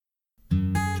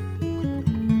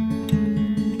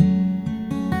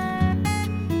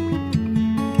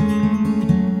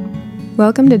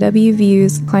Welcome to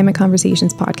WVU's Climate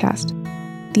Conversations podcast.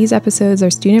 These episodes are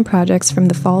student projects from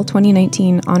the Fall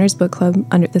 2019 Honors Book Club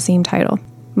under the same title.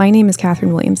 My name is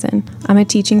Catherine Williamson. I'm a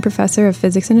teaching professor of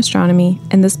physics and astronomy,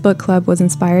 and this book club was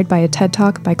inspired by a TED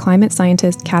Talk by climate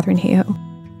scientist Katharine Hayhoe.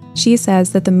 She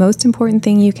says that the most important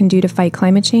thing you can do to fight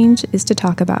climate change is to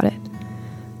talk about it.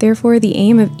 Therefore, the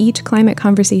aim of each climate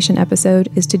conversation episode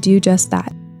is to do just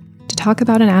that, to talk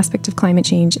about an aspect of climate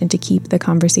change and to keep the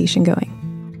conversation going.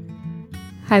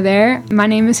 Hi there, my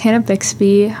name is Hannah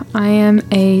Bixby. I am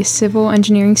a civil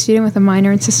engineering student with a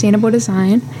minor in sustainable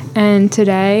design, and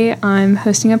today I'm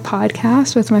hosting a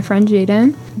podcast with my friend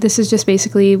Jaden. This is just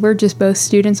basically, we're just both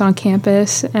students on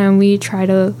campus, and we try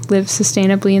to live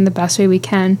sustainably in the best way we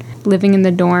can, living in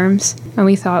the dorms, and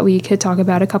we thought we could talk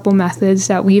about a couple methods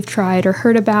that we've tried or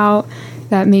heard about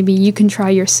that maybe you can try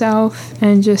yourself,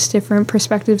 and just different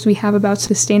perspectives we have about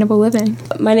sustainable living.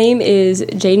 My name is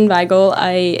Jaden Weigel.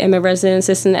 I am a resident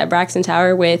assistant at Braxton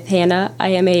Tower with Hannah. I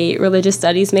am a religious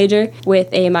studies major with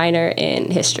a minor in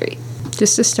history.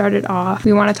 Just to start it off,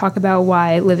 we want to talk about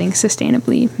why living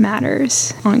sustainably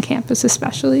matters on campus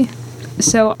especially.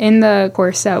 So in the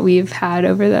course that we've had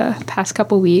over the past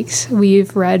couple weeks,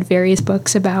 we've read various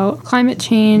books about climate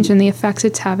change and the effects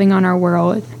it's having on our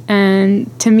world.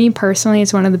 And to me personally,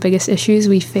 it's one of the biggest issues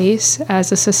we face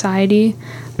as a society,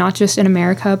 not just in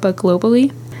America, but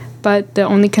globally. But the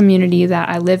only community that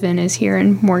I live in is here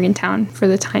in Morgantown for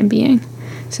the time being.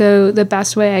 So the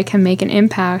best way I can make an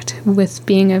impact with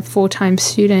being a full-time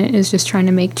student is just trying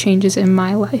to make changes in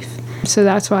my life. So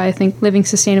that's why I think living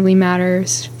sustainably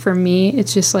matters for me.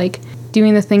 It's just like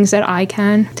doing the things that I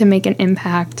can to make an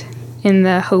impact in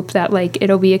the hope that like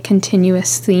it'll be a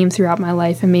continuous theme throughout my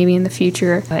life, and maybe in the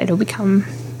future it'll become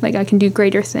like I can do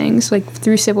greater things like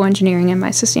through civil engineering and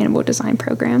my sustainable design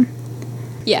program.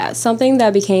 Yeah, something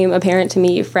that became apparent to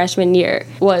me freshman year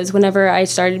was whenever I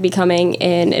started becoming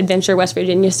an Adventure West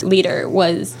Virginia leader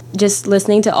was just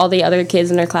listening to all the other kids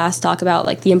in our class talk about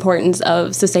like the importance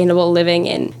of sustainable living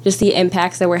and just the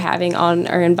impacts that we're having on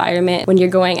our environment when you're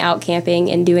going out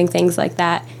camping and doing things like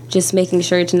that. Just making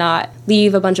sure to not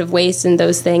leave a bunch of waste and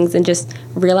those things, and just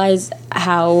realize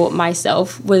how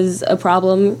myself was a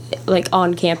problem like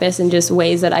on campus and just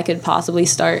ways that I could possibly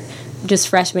start just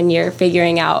freshman year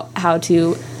figuring out how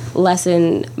to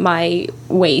lessen my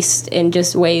waste and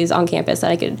just ways on campus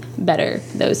that I could better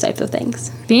those types of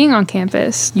things. Being on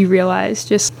campus, you realize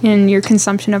just in your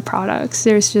consumption of products,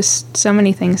 there's just so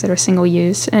many things that are single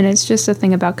use, and it's just a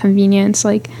thing about convenience.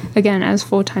 Like, again, as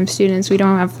full-time students, we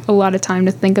don't have a lot of time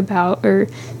to think about or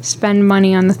spend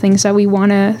money on the things that we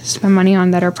want to spend money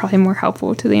on that are probably more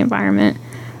helpful to the environment.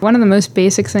 One of the most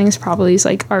basic things probably is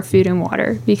like our food and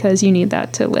water, because you need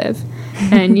that to live.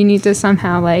 And you need to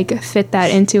somehow like fit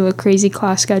that into a crazy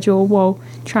class schedule while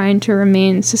trying to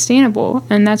remain sustainable.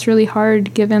 And that's really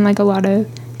hard given like a lot of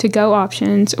to-go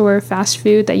options or fast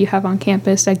food that you have on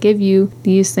campus that give you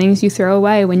these things you throw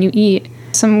away when you eat.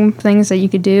 Some things that you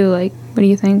could do, like, what do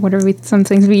you think? What are some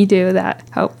things we do that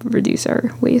help reduce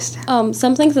our waste?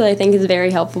 Some things that I think is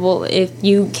very helpful, if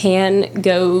you can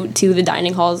go to the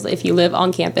dining halls if you live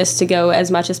on campus, to go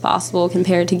as much as possible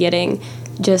compared to getting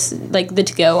just like the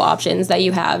to-go options that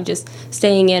you have, just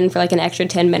staying in for like an extra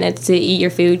 10 minutes to eat your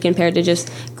food compared to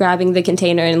just grabbing the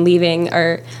container and leaving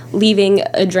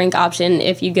a drink option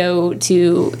if you go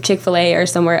to Chick-fil-A or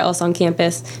somewhere else on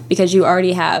campus, because you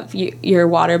already have your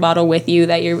water bottle with you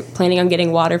that you're planning on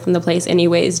getting water from the place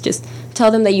anyways. Just tell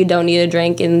them that you don't need a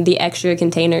drink, and the extra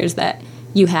containers that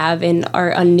you have and are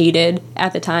unneeded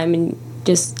at the time, and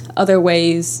just other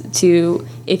ways to,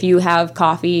 if you have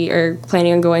coffee or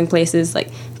planning on going places, like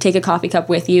take a coffee cup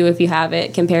with you if you have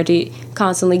it, compared to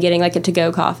constantly getting like a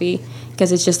to-go coffee,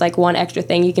 because it's just like one extra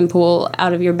thing you can pull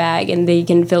out of your bag and they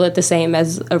can fill it the same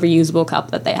as a reusable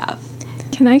cup that they have.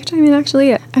 Can I chime in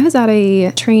actually? I was at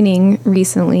a training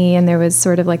recently, and there was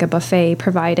sort of like a buffet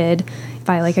provided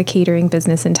by like a catering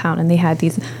business in town, and they had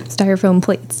these styrofoam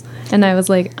plates. And I was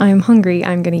like, I'm hungry,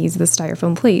 I'm going to use this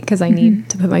styrofoam plate because I need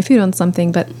to put my food on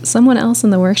something. But someone else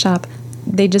in the workshop,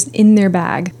 they just in their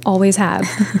bag always have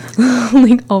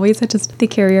like always had just they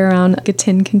carry around like a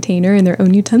tin container and their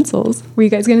own utensils. Were you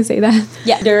guys gonna say that?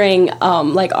 Yeah, during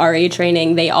like RA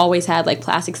training, they always had like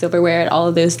plastic silverware and all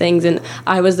of those things, and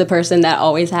I was the person that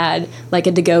always had like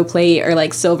a to-go plate or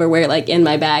like silverware like in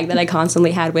my bag that I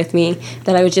constantly had with me,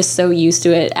 that I was just so used to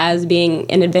it as being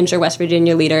an Adventure West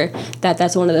Virginia leader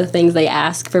that's one of the things they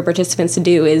ask for participants to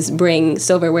do is bring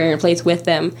silverware and plates with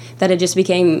them, that it just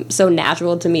became so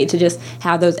natural to me to just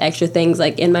have those extra things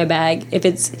like in my bag. If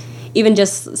it's even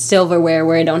just silverware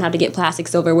where I don't have to get plastic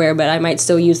silverware, but I might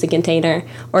still use the container.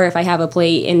 Or if I have a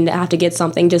plate and have to get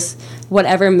something, just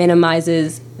whatever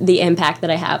minimizes the impact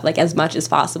that I have, like as much as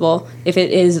possible. If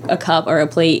it is a cup or a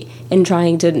plate, and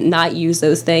trying to not use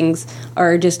those things,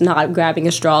 or just not grabbing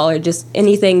a straw, or just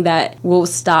anything that will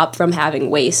stop from having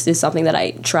waste is something that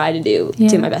I try to do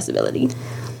to my best ability.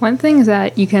 One thing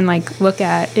that you can like look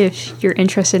at if you're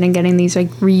interested in getting these like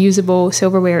reusable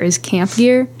silverware is camp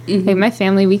gear. Like my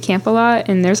family, we camp a lot,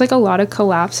 and there's like a lot of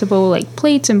collapsible like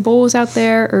plates and bowls out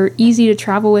there, or easy to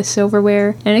travel with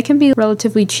silverware, and it can be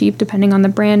relatively cheap depending on the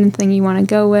brand and thing you want to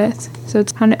go with. So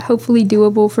it's kind of hopefully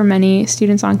doable for many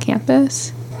students on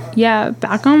campus. Yeah,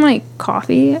 back on like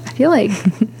coffee, I feel like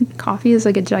coffee is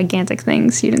like a gigantic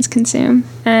thing students consume,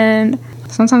 and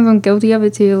sometimes I'm guilty of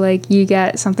it too. Like you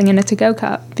get something in a to-go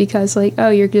cup because like, oh,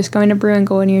 you're just going to Brew and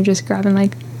Go and you're just grabbing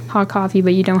like hot coffee,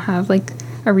 but you don't have like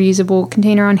a reusable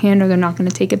container on hand, or they're not going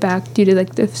to take it back due to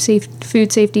like the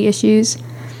food safety issues.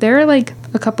 There are like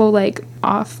a couple like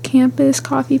off-campus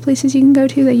coffee places you can go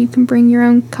to that you can bring your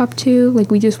own cup to. Like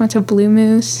we just went to Blue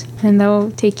Moose, and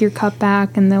they'll take your cup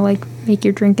back and they'll like make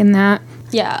your drink in that.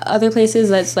 Yeah, other places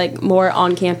that's like more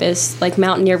on campus, like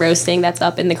Mountaineer Roasting, that's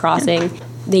up in the Crossing.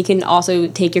 They can also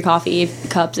take your coffee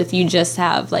cups if you just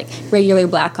have like regular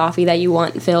black coffee that you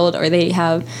want filled, or they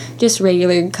have just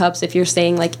regular cups if you're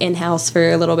staying like in-house for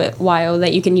a little bit while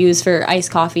that you can use for iced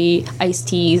coffee, iced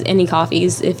teas, any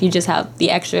coffees, if you just have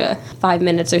the extra 5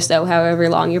 minutes or so, however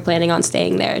long you're planning on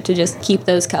staying there, to just keep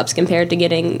those cups compared to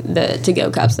getting the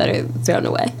to-go cups that are thrown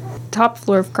away. Top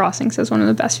floor of Crossings has one of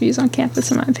the best views on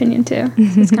campus in my opinion too.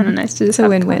 It's kind of nice to just It's a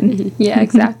win-win. Yeah,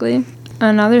 exactly.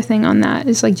 Another thing on that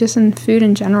is like just in food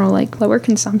in general, like lower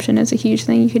consumption is a huge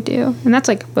thing you could do. And that's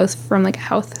like both from like a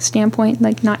health standpoint,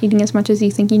 like not eating as much as you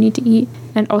think you need to eat,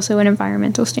 and also an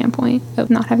environmental standpoint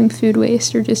of not having food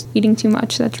waste or just eating too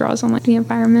much that draws on like the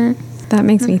environment. That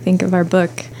makes me think of our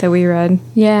book that we read.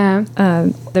 Yeah.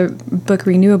 The book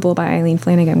Renewable by Eileen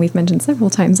Flanagan, we've mentioned several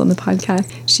times on the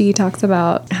podcast. She talks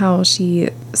about how she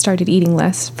started eating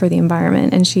less for the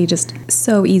environment, and she just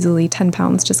so easily 10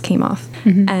 pounds just came off.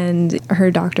 And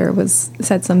her doctor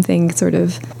said something sort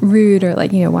of rude, or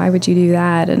like, why would you do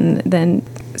that? And then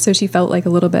so she felt like a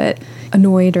little bit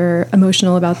annoyed or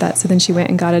emotional about that. So then she went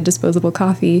and got a disposable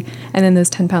coffee, and then those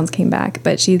 10 pounds came back.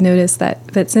 But she noticed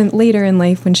that later in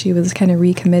life, when she was kind of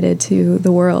recommitted to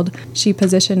the world, she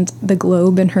positioned the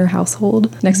globe in her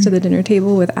household next to the dinner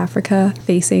table with Africa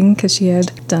facing, because she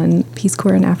had done Peace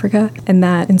Corps in Africa, and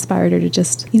that inspired her to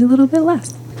just eat a little bit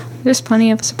less. There's plenty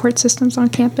of support systems on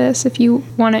campus if you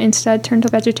want to instead turn to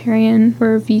vegetarian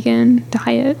or vegan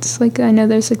diets. Like I know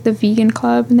there's like the Vegan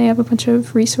Club, and they have a bunch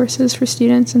of resources for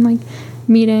students and like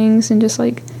meetings and just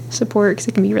like support, because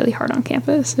it can be really hard on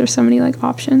campus. There's so many like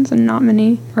options, and not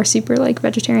many are super like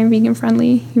vegetarian, vegan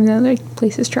friendly, even though like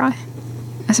places try.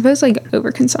 I suppose like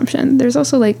overconsumption. There's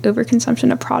also like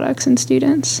overconsumption of products and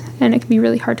students, and it can be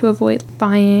really hard to avoid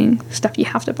buying stuff you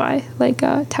have to buy, like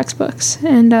textbooks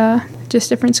and just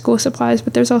different school supplies.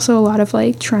 But there's also a lot of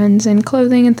like trends in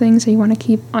clothing and things that you want to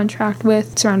keep on track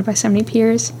with, surrounded by so many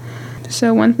peers.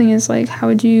 So one thing is like, how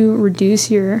would you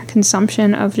reduce your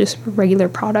consumption of just regular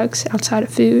products outside of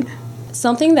food?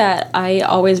 Something that I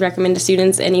always recommend to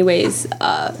students anyways,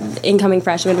 incoming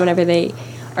freshmen, whenever they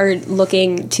are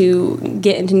looking to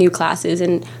get into new classes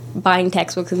and buying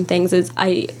textbooks and things, is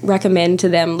I recommend to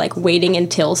them like waiting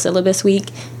until syllabus week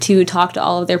to talk to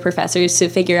all of their professors to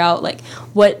figure out like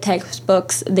what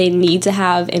textbooks they need to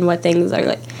have and what things are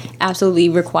like absolutely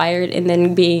required, and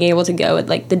then being able to go with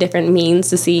like the different means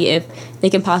to see if they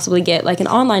can possibly get like an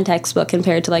online textbook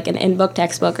compared to like an in-book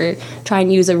textbook, or try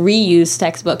and use a reused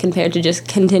textbook compared to just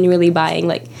continually buying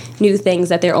like new things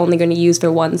that they're only going to use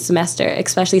for one semester,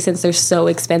 especially since they're so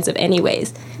expensive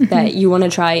anyways. That you want to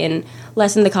try and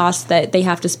lessen the cost that they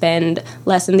have to spend,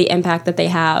 lessen the impact that they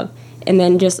have, and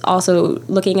then just also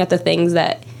looking at the things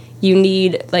that you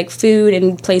need, like food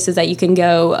and places that you can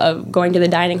go, going to the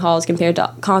dining halls compared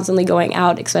to constantly going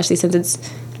out, especially since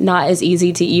it's not as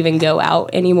easy to even go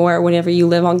out anymore whenever you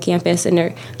live on campus and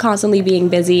are constantly being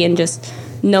busy, and just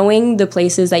knowing the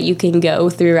places that you can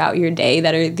go throughout your day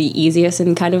that are the easiest,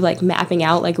 and kind of like mapping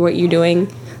out like what you're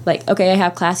doing. Like, okay, I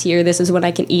have class here, this is when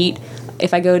I can eat.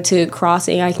 If I go to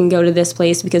Crossing, I can go to this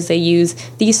place because they use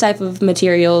these type of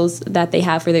materials that they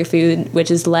have for their food, which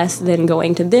is less than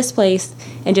going to this place,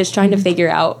 and just trying to figure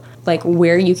out like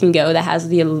where you can go that has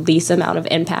the least amount of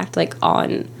impact like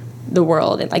on the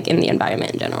world and like in the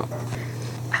environment in general.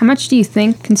 How much do you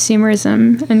think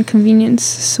consumerism and convenience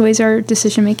sways our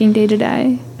decision making day to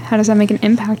day? How does that make an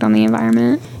impact on the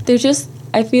environment? There's just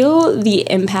I feel the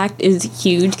impact is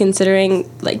huge considering,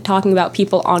 like, talking about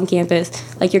people on campus.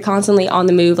 Like, you're constantly on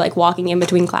the move, like, walking in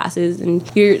between classes, and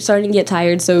you're starting to get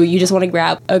tired, so you just want to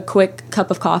grab a quick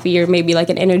cup of coffee or maybe, like,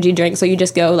 an energy drink, so you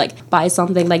just go, like, buy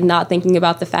something, like, not thinking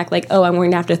about the fact, like, oh, I'm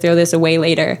going to have to throw this away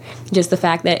later. Just the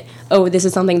fact that, oh, this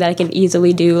is something that I can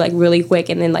easily do, like, really quick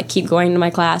and then, like, keep going to my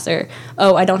class, or,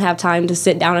 oh, I don't have time to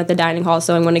sit down at the dining hall,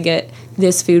 so I'm going to get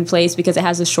this food place because it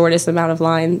has the shortest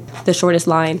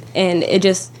line, and it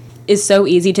just is so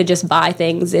easy to just buy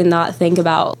things and not think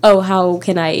about, oh, how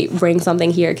can I bring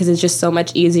something here, because it's just so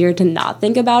much easier to not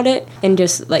think about it and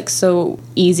just, like, so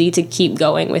easy to keep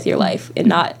going with your life and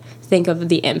not think of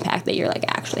the impact that you're, like,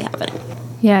 actually having.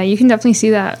 Yeah, you can definitely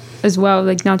see that as well,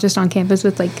 like, not just on campus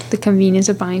with, like, the convenience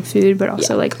of buying food, but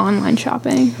also, like, online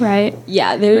shopping, right?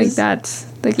 Yeah, there's... Like, that's,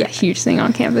 like, a huge thing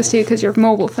on campus, too, because your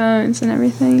mobile phones and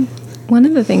everything. One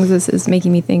of the things this is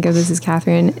making me think of, this is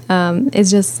Catherine,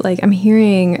 is just, like, I'm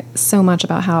hearing so much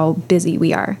about how busy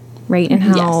we are, right? And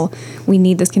how we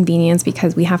need this convenience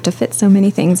because we have to fit so many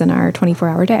things in our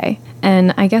 24-hour day.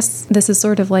 And I guess this is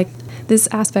sort of like, this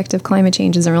aspect of climate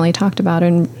change isn't really talked about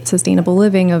in sustainable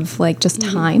living, of, like, just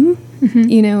time.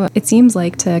 You know, it seems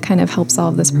like to kind of help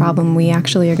solve this problem, we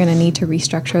actually are going to need to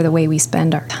restructure the way we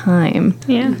spend our time.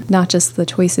 Yeah. Not just the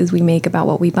choices we make about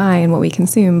what we buy and what we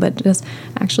consume, but just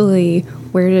actually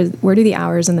where do the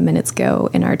hours and the minutes go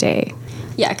in our day?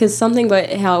 Yeah, because something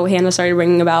but how Hannah started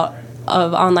bringing about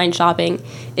of online shopping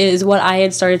is what I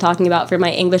had started talking about for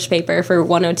my English paper for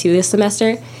 102 this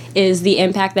semester, is the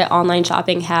impact that online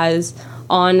shopping has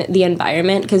on the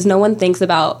environment, because no one thinks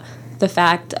about the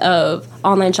fact of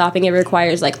online shopping. It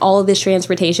requires, like, all of this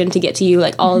transportation to get to you,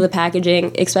 like, all of the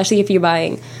packaging, especially if you're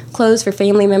buying clothes for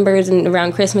family members and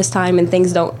around Christmas time and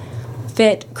things don't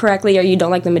fit correctly or you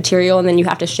don't like the material and then you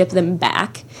have to ship them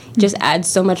back. It just adds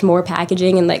so much more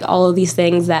packaging and, like, all of these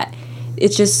things that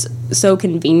it's just so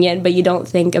convenient, but you don't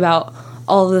think about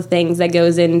all of the things that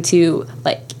goes into,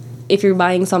 like, if you're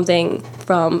buying something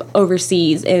from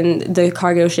overseas and the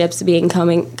cargo ships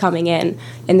coming in,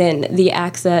 and then the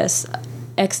excess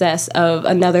of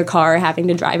another car having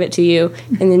to drive it to you,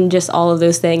 and then just all of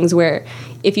those things where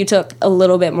if you took a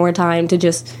little bit more time to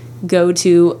just go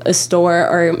to a store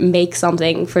or make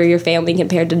something for your family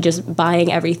compared to just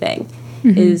buying everything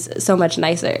is so much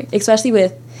nicer, especially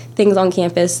with things on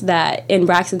campus that in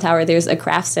Braxton Tower there's a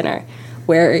craft center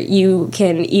where you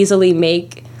can easily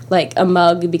make, like, a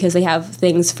mug because they have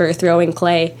things for throwing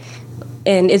clay,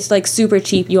 and it's, like, super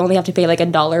cheap. You only have to pay, like,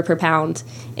 $1 per pound,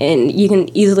 and you can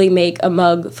easily make a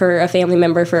mug for a family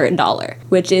member for $1,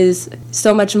 which is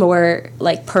so much more,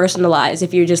 like, personalized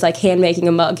if you're just, like, hand making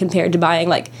a mug compared to buying,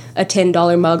 like, a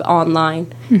 $10 mug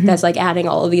online. That's, like, adding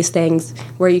all of these things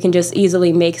where you can just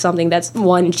easily make something that's,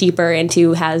 one, cheaper, and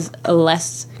two, has a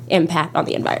less impact on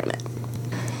the environment.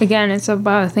 Again, it's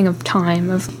about a thing of time.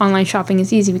 Of online shopping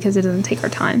is easy because it doesn't take our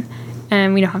time,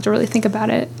 and we don't have to really think about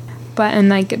it. But and,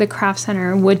 like, the craft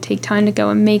center would take time to go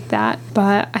and make that.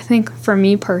 But I think for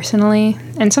me personally,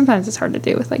 and sometimes it's hard to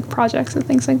do with, like, projects and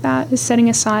things like that, is setting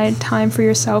aside time for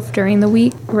yourself during the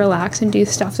week, relax and do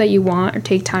stuff that you want, or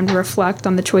take time to reflect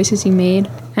on the choices you made.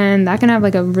 And that can have,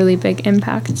 like, a really big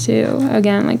impact too.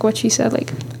 Again, like what she said,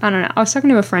 like, I don't know. I was talking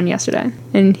to a friend yesterday,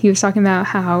 and he was talking about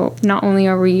how not only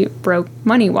are we broke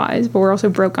money-wise, but we're also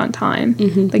broke on time,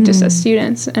 like, just as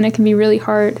students. And it can be really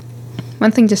hard. One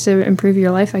thing just to improve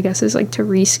your life, I guess, is, like, to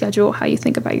reschedule how you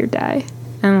think about your day.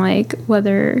 And, like,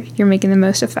 whether you're making the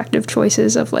most effective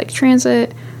choices of, like,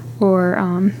 transit or,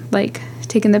 like,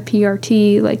 taking the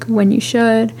PRT, like, when you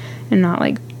should, and not,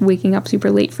 like, waking up super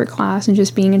late for class, and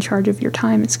just being in charge of your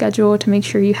time and schedule to make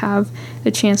sure you have the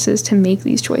chances to make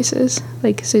these choices.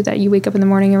 Like, so that you wake up in the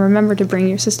morning and remember to bring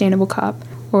your sustainable cup,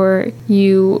 or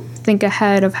you think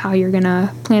ahead of how you're going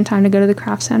to plan time to go to the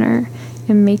craft center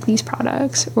and make these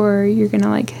products, or you're gonna,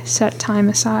 like, set time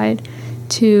aside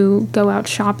to go out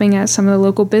shopping at some of the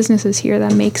local businesses here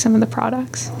that make some of the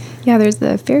products. Yeah, there's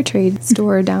the Fair Trade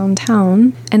store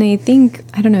downtown, and I think,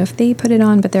 I don't know if they put it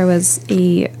on, but there was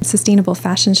a sustainable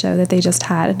fashion show that they just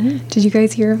had. Did you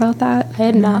guys hear about that? I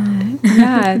had not.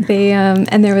 Yeah, they,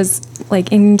 and there was,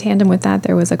 like, in tandem with that,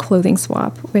 there was a clothing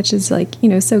swap, which is, like, you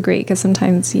know, so great, because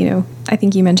sometimes, you know, I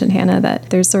think you mentioned, Hannah, that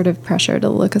there's sort of pressure to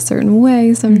look a certain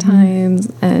way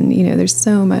sometimes, and, you know, there's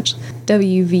so much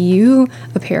WVU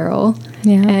apparel,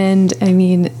 and, I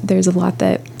mean, there's a lot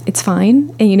that it's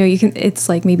fine, and, you know, you can, it's,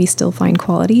 like, maybe still fine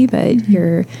quality, but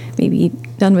you're maybe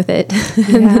done with it.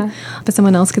 But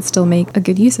someone else could still make a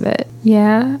good use of it.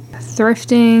 Yeah,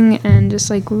 thrifting and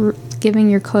just, like, giving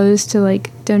your clothes to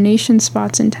like donation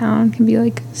spots in town can be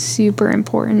like super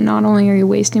important. Not only are you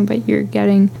wasting, but you're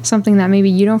getting something that maybe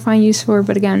you don't find use for,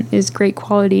 but again is great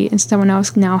quality, and someone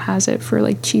else now has it for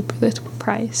like cheaper the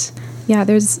price. Yeah,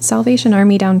 there's Salvation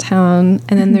Army downtown,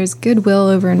 and then there's Goodwill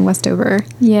over in Westover.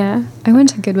 Yeah. I went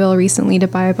to Goodwill recently to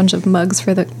buy a bunch of mugs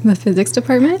for the physics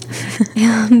department,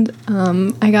 and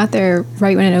I got there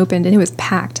right when it opened, and it was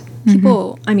packed.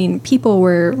 People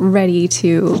were ready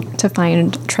to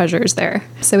find treasures there.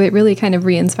 So it really kind of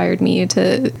re-inspired me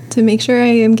to make sure I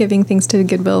am giving things to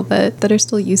Goodwill that are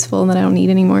still useful and that I don't need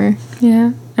anymore.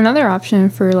 Yeah. Another option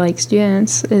for like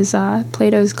students is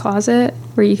Plato's Closet,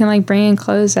 where you can like bring in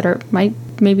clothes that are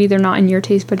maybe they're not in your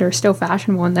taste, but they're still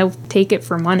fashionable, and they'll take it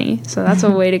for money. So that's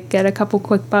a way to get a couple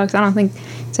quick bucks. I don't think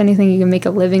it's anything you can make a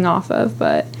living off of,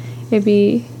 but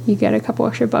maybe you get a couple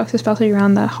extra bucks, especially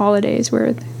around the holidays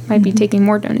where they might be taking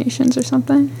more donations or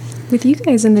something. With you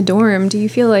guys in the dorm, do you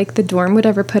feel like the dorm would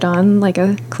ever put on like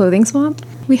a clothing swap?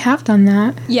 We have done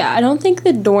that. Yeah, I don't think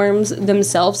the dorms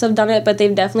themselves have done it, but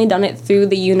they've definitely done it through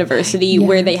the university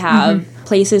where they have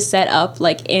places set up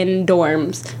like in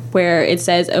dorms where it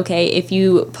says, okay, if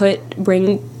you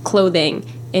bring clothing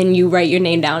and you write your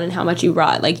name down and how much you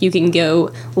brought, like you can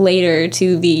go later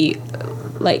to the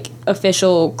like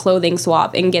official clothing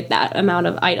swap and get that amount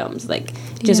of items. Like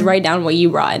just write down what you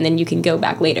brought, and then you can go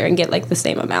back later and get like the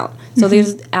same amount. So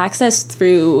there's access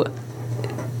through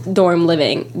dorm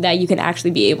living that you can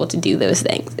actually be able to do those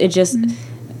things. It's just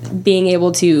being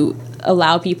able to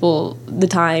allow people the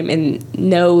time and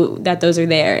know that those are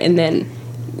there, and then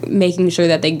making sure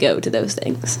that they go to those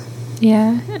things.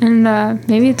 Yeah, and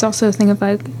maybe it's also a thing of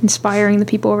like inspiring the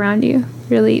people around you.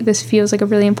 Really, this feels like a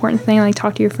really important thing. Like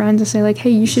talk to your friends and say like, hey,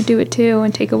 you should do it too,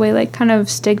 and take away like kind of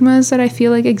stigmas that I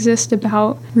feel like exist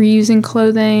about reusing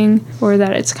clothing, or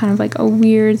that it's kind of like a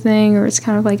weird thing, or it's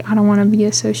kind of like I don't want to be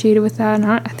associated with that. And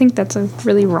I think that's a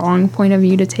really wrong point of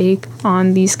view to take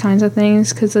on these kinds of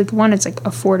things, because like one, it's like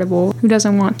affordable. Who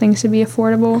doesn't want things to be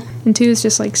affordable? And two, it's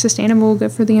just like sustainable,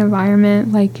 good for the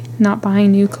environment. Like not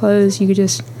buying new clothes, you could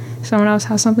just someone else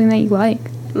has something that you like.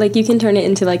 Like you can turn it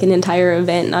into like an entire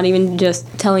event, not even just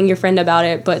telling your friend about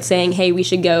it, but saying, hey, we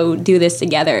should go do this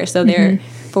together. So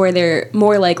they're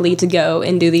more likely to go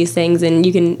and do these things, and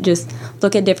you can just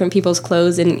look at different people's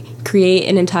clothes and create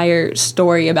an entire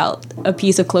story about a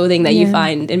piece of clothing that you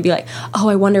find, and be like, oh,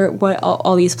 I wonder what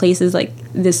all these places like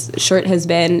this shirt has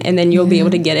been, and then you'll be able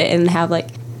to get it and have like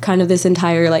kind of this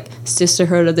entire like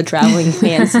sisterhood of the traveling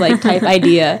pants like type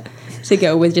idea to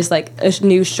go with just like a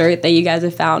new shirt that you guys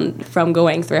have found from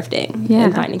going thrifting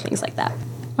and finding things like that.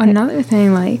 Another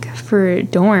thing like for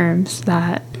dorms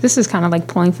that this is kind of like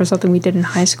pulling from something we did in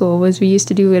high school was we used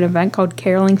to do an event called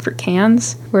Caroling for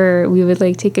Cans, where we would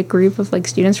like take a group of like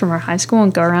students from our high school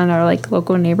and go around our like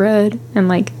local neighborhood and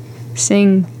like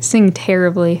sing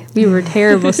terribly. We were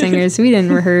terrible singers. We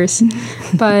didn't rehearse,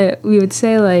 but we would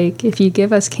say like, if you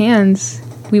give us cans,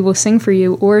 we will sing for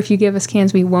you, or if you give us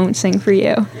cans, we won't sing for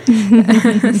you.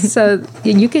 So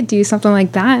you could do something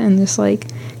like that and just like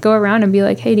go around and be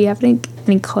like, hey, do you have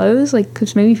any clothes? Like,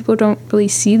 because maybe people don't really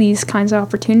see these kinds of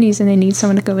opportunities and they need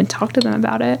someone to go and talk to them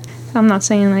about it. I'm not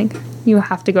saying like you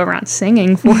have to go around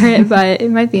singing for it, but it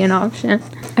might be an option.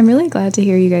 I'm really glad to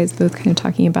hear you guys both kind of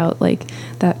talking about like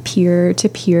that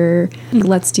peer-to-peer,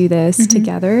 let's do this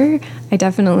together. I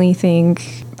definitely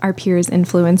think our peers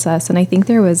influence us, and I think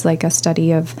there was like a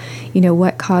study of,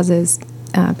 what causes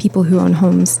people who own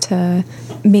homes to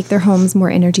make their homes more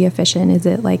energy efficient. Is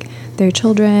it like their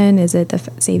children? Is it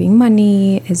saving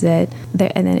money? Is it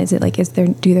and then is it like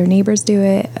do their neighbors do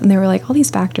it? And there were like all these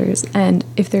factors, and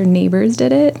if their neighbors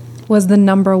did it was the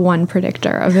number one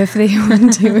predictor of if they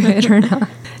would do it or not.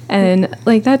 And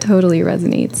like that totally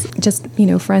resonates. Just,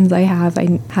 friends I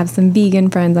have some vegan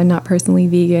friends. I'm not personally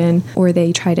vegan, or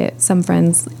they try to, some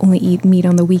friends only eat meat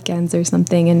on the weekends or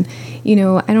something. And,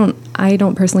 I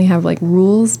don't personally have like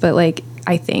rules, but like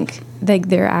I think like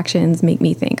their actions make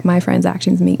me think. My friends'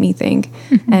 actions make me think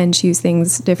and choose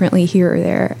things differently here or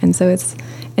there. And so it's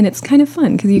kind of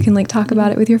fun because you can like talk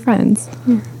about it with your friends.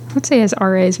 I'd say as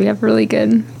RAs, we have really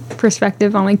good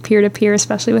perspective on like peer-to-peer,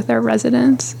 especially with our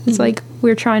residents. It's like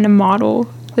we're trying to model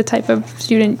the type of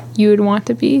student you would want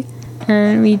to be,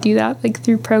 and we do that like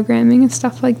through programming and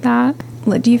stuff like that.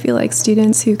 Do you feel like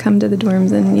students who come to the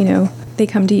dorms and they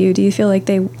come to you, do you feel like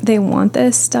they want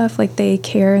this stuff, like they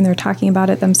care and they're talking about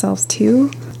it themselves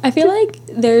too? I feel like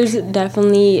there's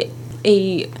definitely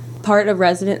a part of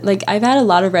resident, like I've had a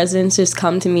lot of residents just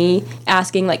come to me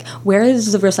asking like, where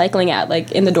is the recycling at,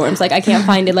 like in the dorms? Like I can't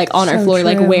find it like on our floor.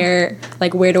 True.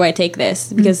 Like where do I take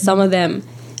this? Because some of them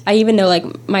I even know,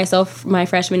 like, myself, my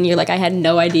freshman year, like, I had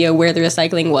no idea where the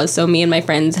recycling was, so me and my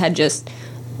friends had just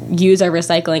used our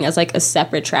recycling as, like, a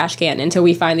separate trash can until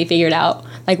we finally figured out,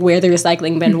 like, where the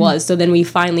recycling bin was, so then we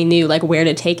finally knew, like, where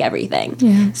to take everything.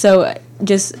 Yeah. So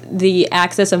just the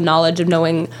access of knowledge of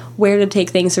knowing where to take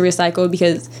things to recycle,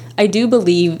 because I do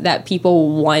believe that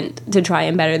people want to try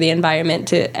and better the environment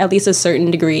to at least a certain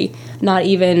degree, not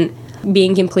even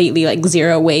being completely, like,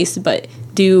 zero waste, but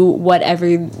do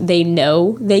whatever they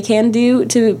know they can do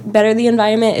to better the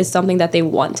environment is something that they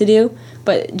want to do,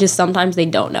 but just sometimes they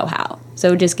don't know how.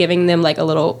 So just giving them, like, a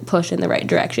little push in the right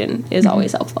direction is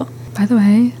always helpful. By the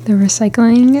way, the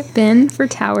recycling bin for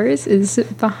Towers is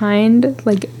behind,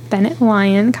 like, Bennett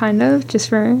Lion, kind of, just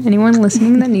for anyone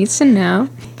listening that needs to know.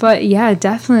 But yeah,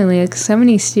 definitely, like, so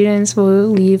many students will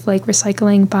leave, like,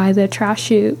 recycling by the trash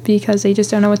chute because they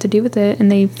just don't know what to do with it, and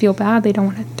they feel bad. They don't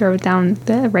want to throw it down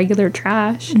the regular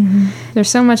trash. There's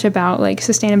so much about, like,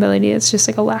 sustainability. It's just,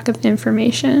 like, a lack of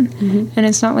information. And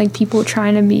it's not like people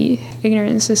trying to be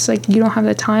ignorant. It's just like you don't have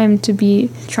the time to be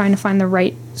trying to find the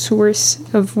right source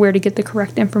of where to get the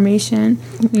correct information.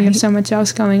 You have so much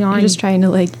else going on. You're just trying to,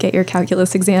 like, get your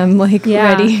calculus exam, like,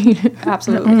 ready.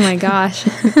 Absolutely. Oh my gosh.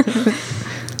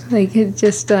 Like, it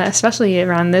just especially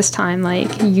around this time,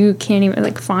 like, you can't even,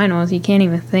 like, finals, you can't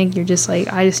even think. You're just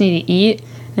like, I just need to eat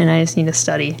and I just need to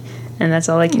study, and that's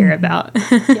all I care about.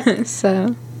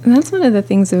 So And that's one of the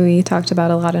things that we talked about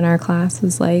a lot in our class,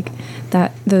 was like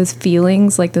that, those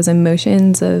feelings, like those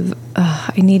emotions of,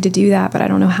 I need to do that, but I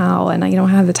don't know how, and I don't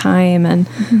have the time, and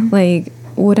like,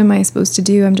 what am I supposed to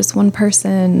do? I'm just one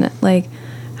person. Like,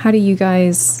 how do you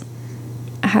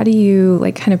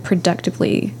like kind of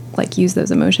productively, like, use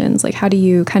those emotions? Like, how do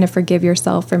you kind of forgive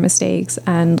yourself for mistakes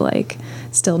and, like,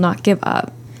 still not give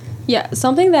up? Yeah,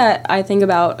 something that I think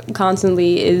about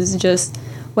constantly is just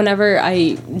whenever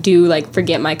I do, like,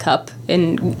 forget my cup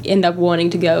and end up wanting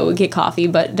to go get coffee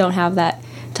but don't have that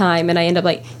time, and I end up,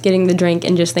 like, getting the drink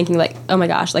and just thinking, like, oh my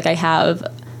gosh, like, I have,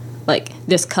 like,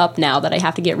 this cup now that I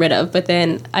have to get rid of. But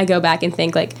then I go back and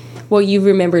think, like, well, you've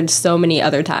remembered so many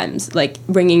other times, like,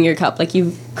 bringing your cup. Like,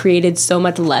 you've created so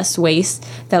much less waste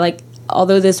that, like,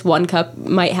 although this one cup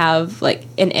might have, like,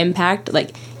 an impact,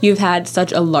 like, you've had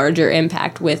such a larger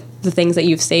impact with the things that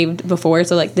you've saved before.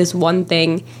 So, like, this one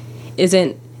thing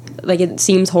isn't, like, it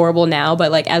seems horrible now,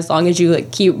 but, like, as long as you,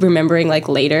 like, keep remembering, like,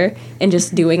 later and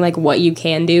just doing, like, what you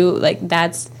can do, like,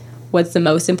 that's what's the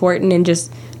most important. And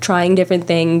just trying different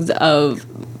things of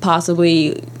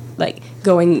possibly, like,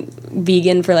 going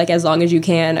vegan for, like, as long as you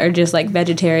can, or just, like,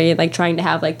 vegetarian, like, trying to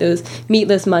have, like, those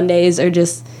meatless Mondays, or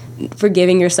just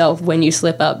forgiving yourself when you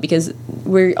slip up, because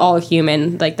we're all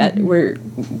human, like, that we're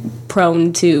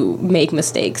prone to make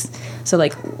mistakes. So,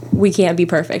 like, we can't be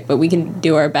perfect, but we can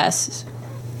do our best.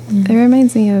 It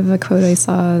reminds me of a quote I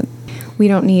saw: we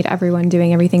don't need everyone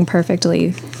doing everything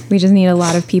perfectly. We just need a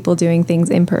lot of people doing things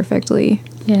imperfectly.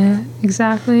 yeah,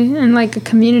 exactly. And, like, a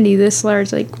community this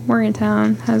large, like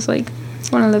Morgantown, has, like,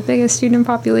 one of the biggest student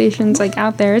populations, like,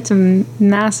 out there. It's a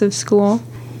massive school.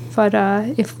 But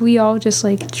if we all just,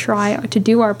 like, try to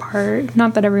do our part,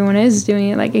 not that everyone is doing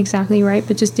it, like, exactly right,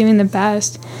 but just doing the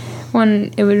best,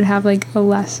 one, it would have, like,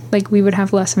 we would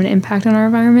have less of an impact on our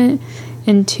environment.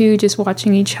 And two, just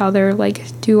watching each other,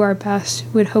 like, do our best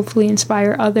would hopefully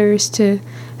inspire others to,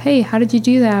 hey, how did you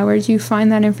do that? Where did you find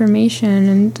that information?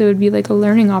 And it would be, like, a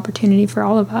learning opportunity for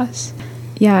all of us.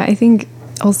 Yeah, I think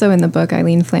also in the book,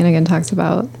 Eileen Flanagan talks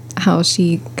about how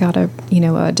she got a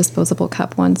disposable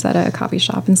cup once at a coffee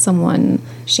shop, and someone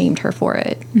shamed her for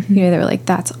it. They were like,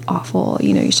 that's awful,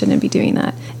 you shouldn't be doing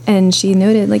that. And she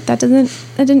noted, like, that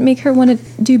didn't make her want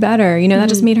to do better, that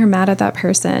just made her mad at that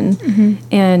person.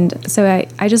 And so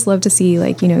I just love to see,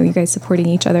 like, you guys supporting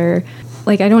each other.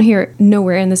 Like, I don't hear,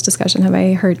 nowhere in this discussion have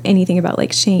I heard anything about,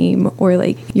 like, shame or,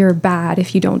 like, you're bad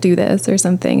if you don't do this or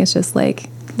something. It's just like,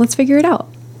 let's figure it out.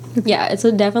 Yeah, it's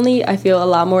definitely, I feel, a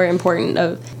lot more important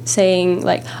of saying,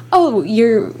 like, oh,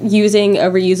 you're using a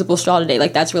reusable straw today.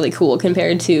 Like, that's really cool,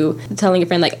 compared to telling a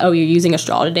friend, like, oh, you're using a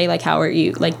straw today. Like, how are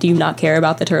you? Like, do you not care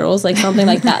about the turtles? Like, something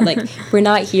like that. Like, we're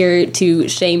not here to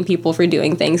shame people for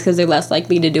doing things because they're less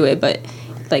likely to do it. But,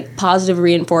 like, positive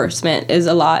reinforcement is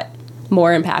a lot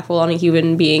more impactful on a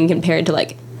human being compared to,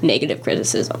 like, negative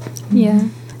criticism. Yeah.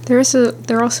 There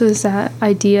also is that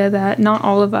idea that not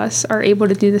all of us are able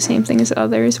to do the same thing as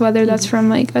others, whether that's from,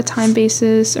 like, a time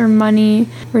basis or money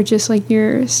or just, like,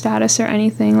 your status or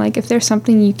anything. Like, if there's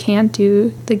something you can't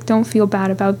do, like, don't feel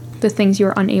bad about the things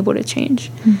you're unable to change.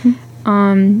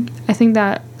 I think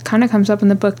that kind of comes up in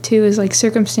the book too, is, like,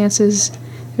 circumstances.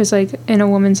 there's like in a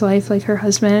woman's life, like her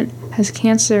husband has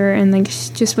cancer, and like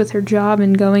just with her job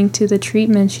and going to the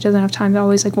treatment, she doesn't have time to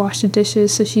always like wash the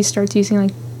dishes, so she starts using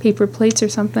like paper plates or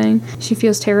something. She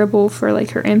feels terrible for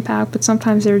like her impact, but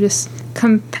sometimes they're just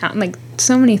compound, like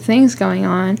so many things going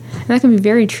on, and that can be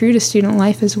very true to student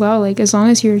life as well. Like as long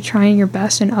as you're trying your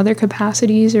best in other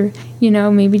capacities, or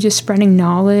maybe just spreading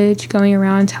knowledge, going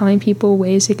around telling people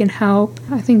ways they can help,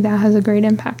 I think that has a great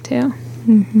impact too.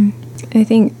 I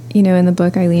think in the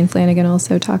book, Eileen Flanagan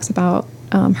also talks about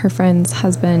her friend's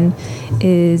husband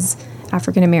is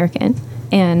African American,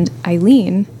 and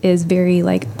Eileen is very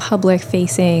like public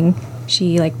facing.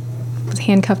 She like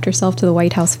handcuffed herself to the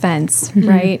White House fence,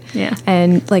 right? Yeah.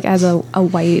 And like as a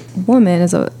white woman,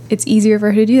 it's easier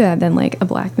for her to do that than like a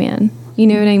black man. You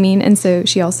know what I mean? And so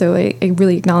she also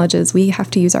really acknowledges we have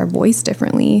to use our voice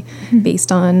differently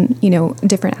based on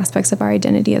different aspects of our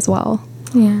identity as well.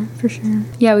 Yeah, for sure.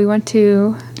 Yeah, we went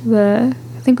to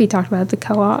I think we talked about the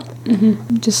co-op,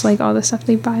 just like all the stuff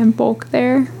they buy in bulk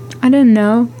there. I didn't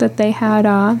know that they had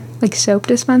like soap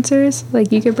dispensers.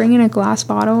 Like you could bring in a glass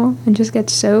bottle and just get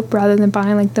soap rather than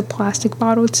buying like the plastic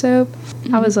bottled soap.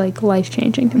 That was like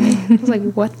life-changing to me. I was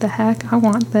like, what the heck? I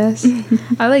want this.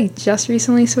 I like just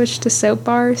recently switched to soap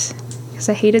bars because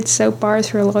I hated soap bars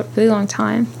for a really long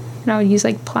time. And I would use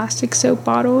like plastic soap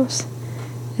bottles.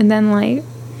 And then like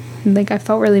I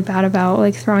felt really bad about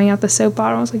like throwing out the soap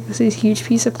bottles. Like this is a huge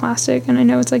piece of plastic and I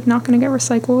know it's like not going to get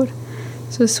recycled.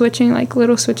 So switching like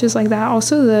little switches like that.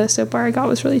 Also the soap bar I got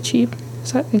was really cheap.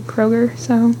 So at Kroger,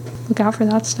 so look out for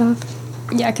that stuff.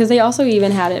 Yeah, because they also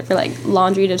even had it for like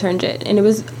laundry detergent, and it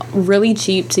was really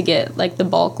cheap to get like the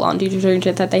bulk laundry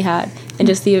detergent that they had, and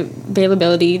just the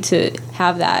availability to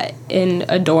have that in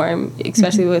a dorm,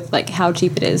 especially with like how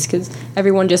cheap it is, because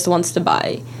everyone just wants to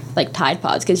buy like Tide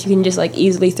Pods because you can just like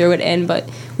easily throw it in, but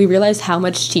we realized how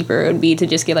much cheaper it would be to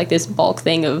just get like this bulk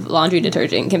thing of laundry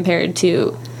detergent compared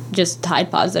to just Tide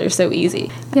Pods that are so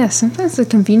easy. Yeah, sometimes the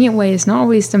convenient way is not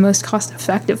always the most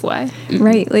cost-effective way.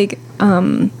 Right. Like,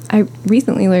 I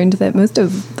recently learned that most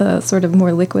of the sort of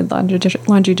more liquid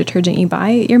laundry detergent you buy,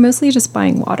 you're mostly just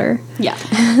buying water. Yeah.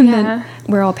 And then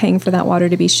we're all paying for that water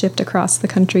to be shipped across the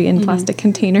country in plastic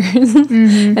containers.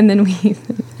 And then we...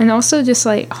 And also just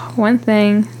like one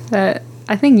thing that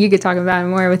I think you could talk about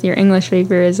more with your English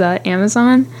paper is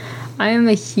Amazon. I am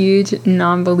a huge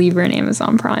non-believer in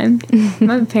Amazon Prime.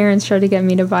 My parents tried to get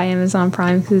me to buy Amazon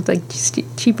Prime because it's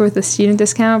like cheaper with a student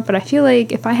discount, but I feel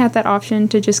like if I had that option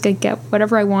to just get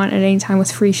whatever I want at any time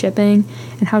with free shipping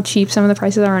and how cheap some of the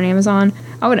prices are on Amazon,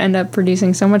 I would end up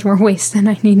producing so much more waste than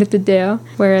I needed to do.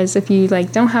 Whereas if you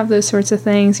like don't have those sorts of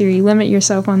things, or you limit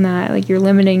yourself on that, like you're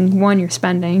limiting one, your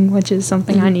spending, which is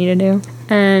something I need to do,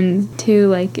 and two,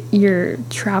 like your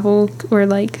travel or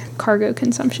like cargo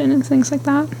consumption and things like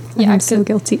that. Yeah, I'm so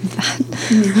guilty of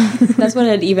that. That's what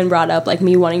had even brought up like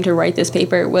me wanting to write this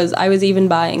paper. Was I was even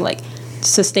buying like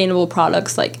sustainable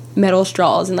products like metal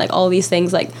straws and like all these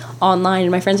things like online,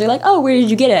 and my friends are like, oh, where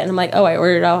did you get it? And I'm like, oh, I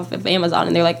ordered it off of Amazon.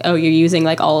 And they're like, oh, you're using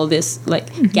like all of this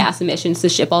like gas emissions to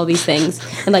ship all these things.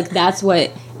 And like that's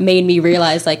what made me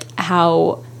realize like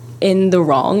how in the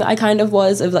wrong I kind of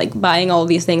was of like buying all of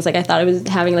these things. Like I thought it was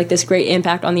having like this great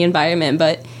impact on the environment,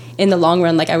 but in the long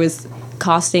run, like I was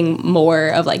costing more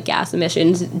of like gas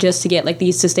emissions just to get like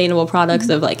these sustainable products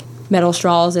of like metal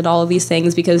straws and all of these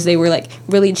things, because they were like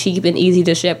really cheap and easy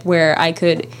to ship, where I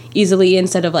could easily,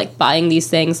 instead of like buying these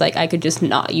things, like I could just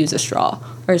not use a straw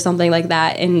or something like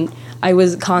that. And I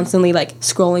was constantly like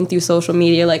scrolling through social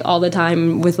media like all the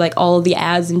time with like all of the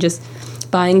ads and just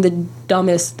buying the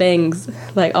dumbest things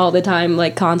like all the time,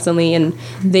 like constantly, and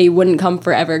they wouldn't come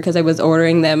forever because I was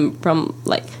ordering them from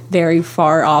like very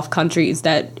far off countries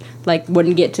that like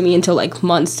wouldn't get to me until like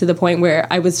months, to the point where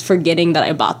I was forgetting that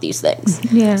I bought these things.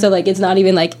 Yeah. So like it's not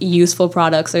even like useful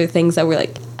products or things that were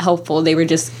like helpful. They were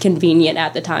just convenient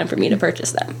at the time for me to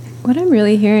purchase them. What I'm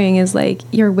really hearing is like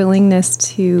your willingness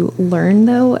to learn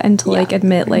though, and to like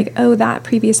admit like, oh, that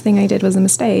previous thing I did was a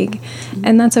mistake,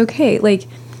 and that's okay. Like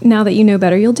now that you know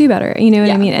better, you'll do better. You know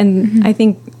what I mean? And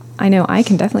I know I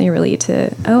can definitely relate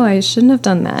to, oh, I shouldn't have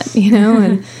done that, you know?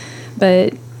 And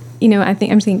but you know, I'm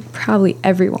thinking probably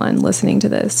everyone listening to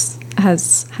this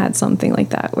has had something like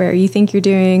that, where you think you're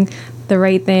doing the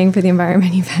right thing for the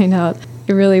environment, you find out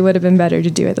it really would have been better to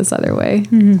do it this other way.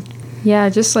 Yeah,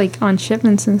 just like on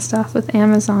shipments and stuff with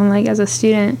Amazon, like as a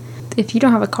student, if you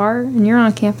don't have a car and you're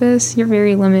on campus, you're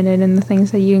very limited in the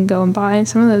things that you can go and buy. And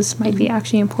some of those might be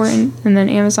actually important. And then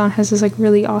Amazon has this like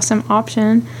really awesome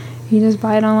option. You just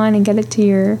buy it online and get it to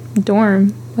your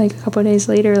dorm like a couple of days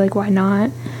later. Like, why not?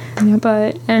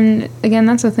 But, and again,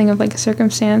 that's a thing of like a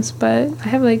circumstance. But I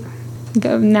have like,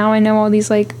 now I know all these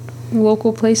like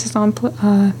local places on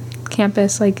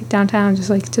campus, like downtown, just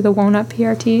like to the Walnut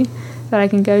PRT that I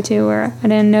can go to where I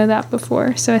didn't know that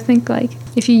before. So I think like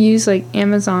if you use like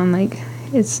Amazon, like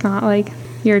it's not like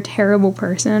you're a terrible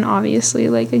person, obviously,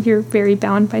 like you're very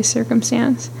bound by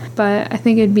circumstance. But I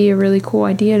think it'd be a really cool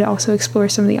idea to also explore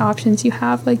some of the options you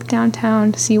have like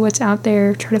downtown, to see what's out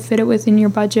there, try to fit it within your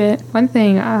budget.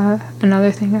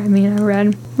 Another thing I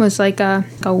read was like a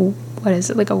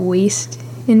waste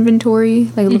inventory,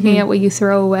 like looking at what you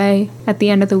throw away at the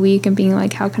end of the week and being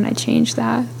like, how can I change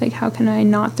that? Like, how can I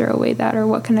not throw away that, or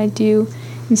what can I do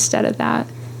instead of that?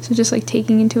 So just like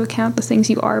taking into account the things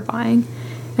you are buying.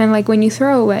 And like when you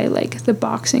throw away like the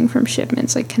boxing from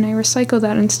shipments, like can I recycle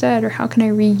that instead, or how can I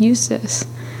reuse this?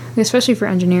 Like, especially for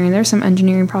engineering, there's some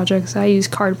engineering projects I use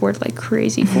cardboard like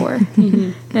crazy for.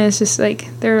 And it's just like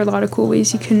there are a lot of cool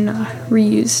ways you can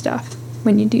reuse stuff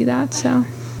when you do that. So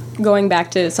going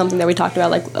back to something that we talked about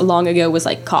like long ago was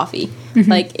like coffee.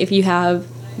 Like if you have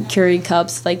Keurig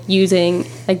cups, like getting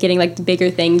like the bigger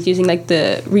things, using like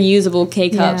the reusable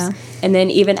K-cups, and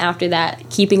then even after that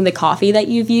keeping the coffee that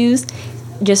you've used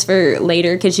just for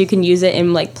later, because you can use it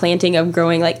in like planting of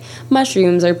growing like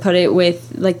mushrooms, or put it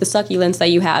with like the succulents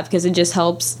that you have, because it just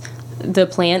helps the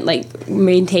plant like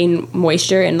maintain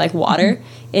moisture and like water.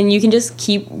 And you can just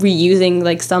keep reusing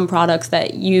like some products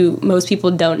that most people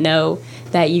don't know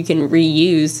that you can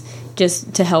reuse,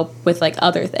 just to help with like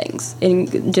other things,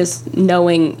 and just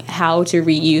knowing how to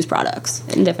reuse products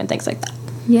and different things like that.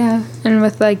 Yeah, and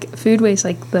with like food waste,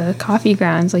 like the coffee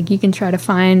grounds, like you can try to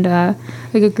find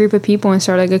like a group of people and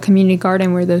start like a community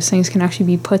garden where those things can actually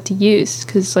be put to use.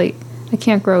 Because like I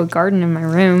can't grow a garden in my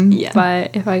room,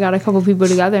 but if I got a couple people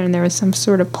together and there was some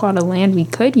sort of plot of land we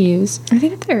could use. I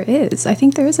think there is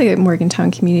like a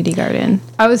Morgantown community garden.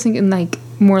 I was thinking like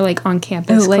more like on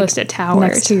campus, like close to towers,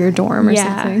 next to your dorm or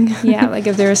something. Yeah, like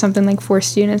if there was something like for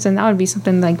students, and that would be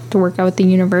something like to work out with the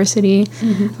university,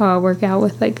 work out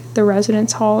with like the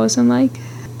residence halls, and like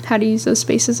how to use those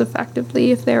spaces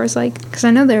effectively. If there was like, because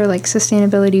I know there are like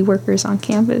sustainability workers on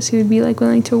campus who would be like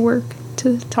willing to work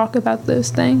to talk about those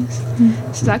things.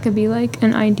 So that could be like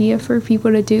an idea for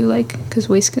people to do, like, because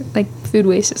food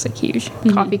waste is like huge.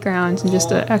 Coffee grounds and just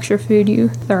the extra food you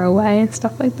throw away and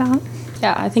stuff like that.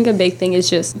 Yeah, I think a big thing is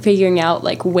just figuring out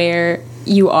like where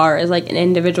you are as like an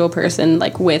individual person,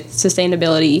 like with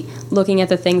sustainability, looking at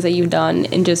the things that you've done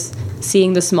and just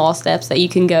seeing the small steps that you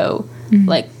can go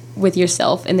like with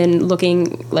yourself, and then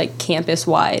looking like campus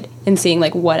wide and seeing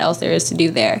like what else there is to do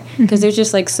there, because there's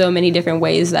just like so many different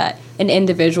ways that an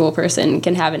individual person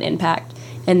can have an impact,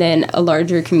 and then a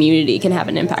larger community can have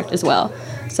an impact as well.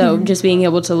 So just being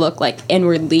able to look like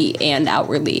inwardly and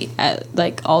outwardly at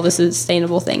like all the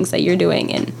sustainable things that you're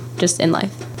doing and just in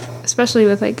life. Especially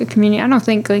with like a community, I don't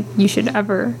think like you should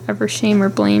ever shame or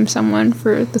blame someone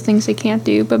for the things they can't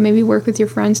do, but maybe work with your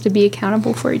friends to be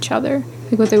accountable for each other,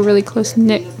 like with a really close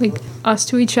knit, like us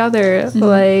to each other.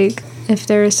 Like if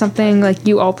there is something like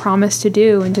you all promise to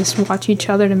do, and just watch each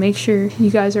other to make sure you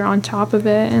guys are on top of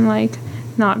it, and like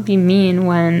not be mean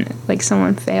when like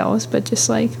someone fails, but just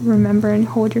like remember and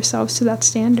hold yourselves to that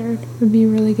standard would be a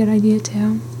really good idea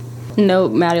too. No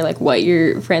matter like what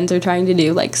your friends are trying to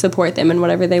do, like support them in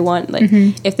whatever they want. Like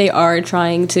if they are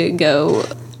trying to go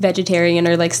vegetarian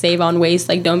or like save on waste,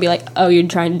 like don't be like, oh, you're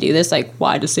trying to do this, like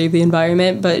why, to save the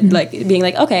environment? But like being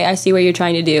like, okay, I see what you're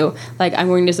trying to do, like I'm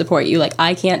willing to support you. Like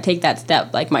I can't take that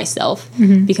step like myself,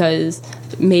 because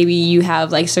maybe you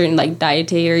have like certain like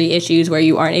dietary issues where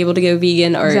you aren't able to go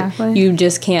vegan, or you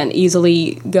just can't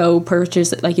easily go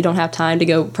purchase, like you don't have time to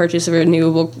go purchase a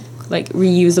renewable like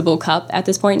reusable cup at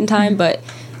this point in time. But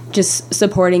just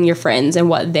supporting your friends and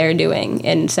what they're doing,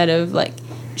 instead of like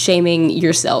shaming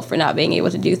yourself for not being able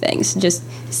to do things, just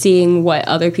seeing what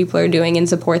other people are doing and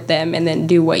support them, and then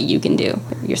do what you can do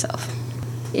yourself.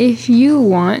 If you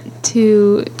want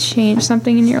to change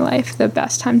something in your life, the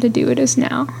best time to do it is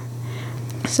now.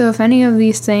 So if any of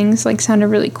these things like sounded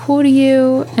really cool to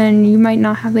you, and you might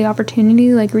not have the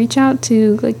opportunity, like reach out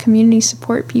to like community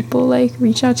support people, like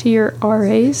reach out to your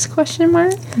RAs, ?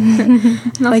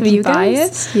 Like you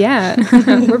guys? Yeah.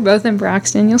 We're both in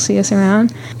Braxton. You'll see us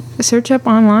around. Search up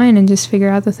online and just figure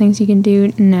out the things you can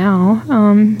do now,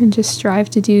 and just strive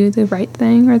to do the right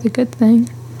thing or the good thing.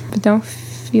 But don't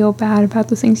feel bad about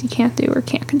the things you can't do or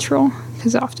can't control,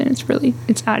 because often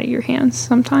it's out of your hands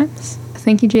sometimes.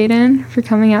 Thank you, Jaden, for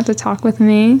coming out to talk with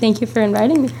me. Thank you for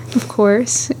inviting me. Of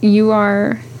course. You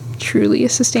are truly a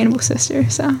sustainable sister,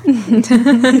 so.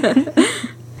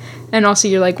 And also,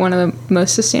 you're like one of the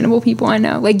most sustainable people I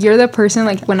know. Like, you're the person,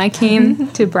 like, when I came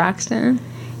to Braxton,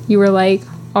 you were like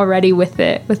already with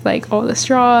it, with like all the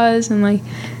straws and like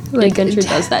Adventure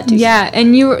does that too. Yeah,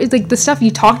 and you like the stuff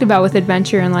you talked about with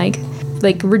Adventure and like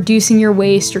reducing your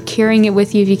waste or carrying it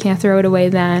with you if you can't throw it away.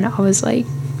 Then I was like,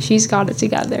 she's got it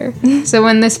together. So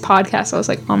in this podcast, I was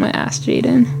like, I'm gonna ask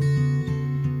Jaden.